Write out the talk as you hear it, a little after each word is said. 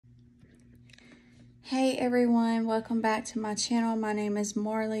Hey everyone, welcome back to my channel. My name is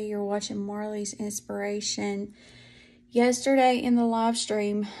Marley. You're watching Marley's Inspiration. Yesterday in the live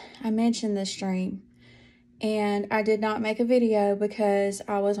stream, I mentioned this dream and I did not make a video because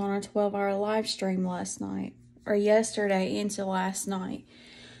I was on a 12-hour live stream last night, or yesterday into last night.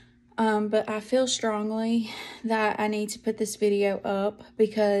 But I feel strongly that I need to put this video up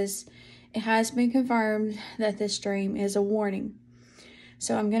because it has been confirmed that this dream is a warning.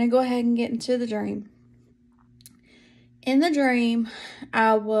 So I'm going to go ahead and get into the dream. In the dream,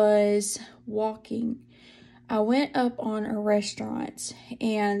 I was walking. I went up on a restaurant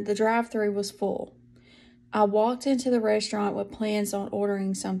and the drive-thru was full. I walked into the restaurant with plans on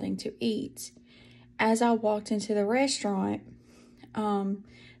ordering something to eat. As I walked into the restaurant,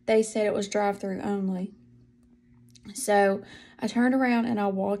 they said it was drive-thru only. So I turned around and I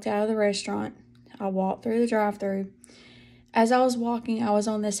walked out of the restaurant. I walked through the drive-thru. As I was walking, I was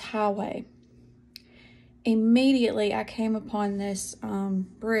on this highway. Immediately, I came upon this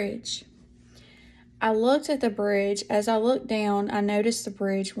bridge. I looked at the bridge. As I looked down, I noticed the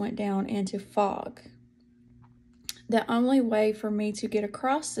bridge went down into fog. The only way for me to get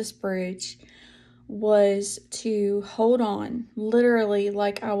across this bridge was to hold on, literally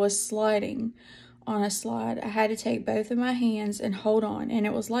like I was sliding on a slide. I had to take both of my hands and hold on, and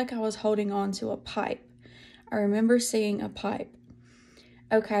it was like I was holding on to a pipe. I remember seeing a pipe.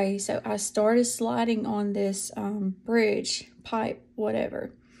 Okay, so I started sliding on this bridge, pipe,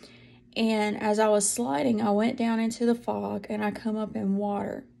 whatever. And as I was sliding, I went down into the fog and I come up in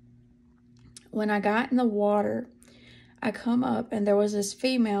water. When I got in the water, I come up and there was this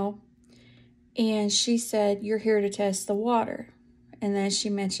female and she said, "You're here to test the water." And then she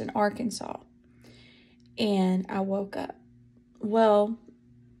mentioned Arkansas. And I woke up. Well,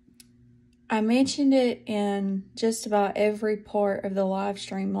 I mentioned it in just about every part of the live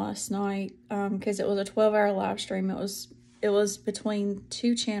stream last night because it was a 12-hour live stream. It was between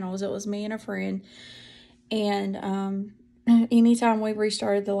two channels. It was me and a friend. And anytime we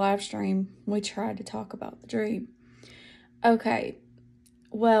restarted the live stream, we tried to talk about the dream. Okay,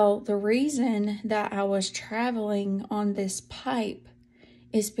 well, the reason that I was traveling on this pipe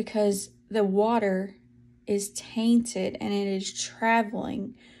is because the water is tainted and it is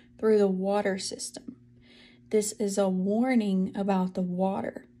traveling through the water system. This is a warning about the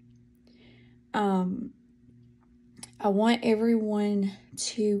water. I want everyone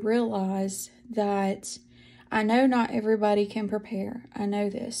to realize that I know not everybody can prepare. I know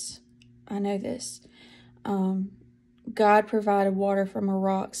this. God provided water from a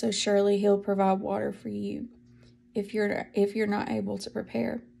rock, so surely He'll provide water for you if you're not able to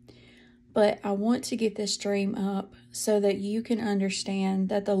prepare. But I want to get this dream up so that you can understand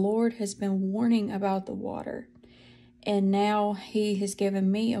that the Lord has been warning about the water. And now He has given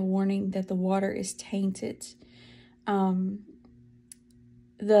me a warning that the water is tainted. The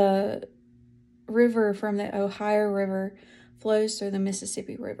river from the Ohio River flows through the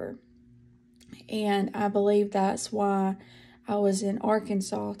Mississippi River. And I believe that's why I was in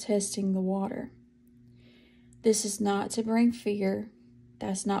Arkansas testing the water. This is not to bring fear.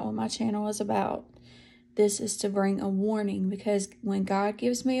 That's not what my channel is about. This is to bring a warning, because when God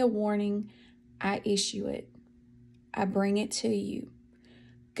gives me a warning, I issue it. I bring it to you.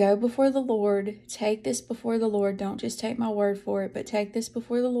 Go before the Lord. Take this before the Lord. Don't just take my word for it, but take this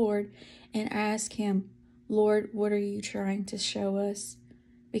before the Lord and ask Him, "Lord, what are you trying to show us?"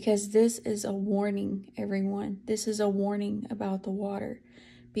 Because this is a warning, everyone. This is a warning about the water.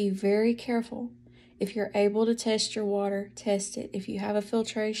 Be very careful. If you're able to test your water, test it. If you have a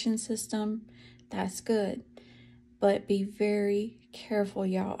filtration system, that's good. But be very careful,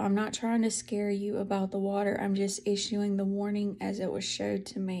 y'all. I'm not trying to scare you about the water. I'm just issuing the warning as it was showed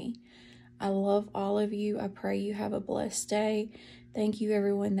to me. I love all of you. I pray you have a blessed day. Thank you,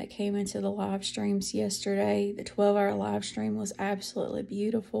 everyone that came into the live streams yesterday. The 12-hour live stream was absolutely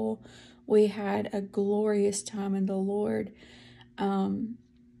beautiful. We had a glorious time in the Lord.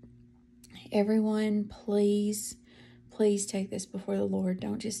 Everyone, please take this before the Lord.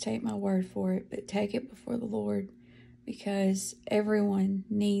 Don't just take my word for it, but take it before the Lord, because everyone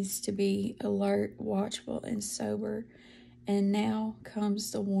needs to be alert, watchful, and sober. And now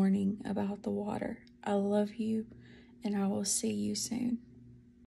comes the warning about the water. I love you, and I will see you soon.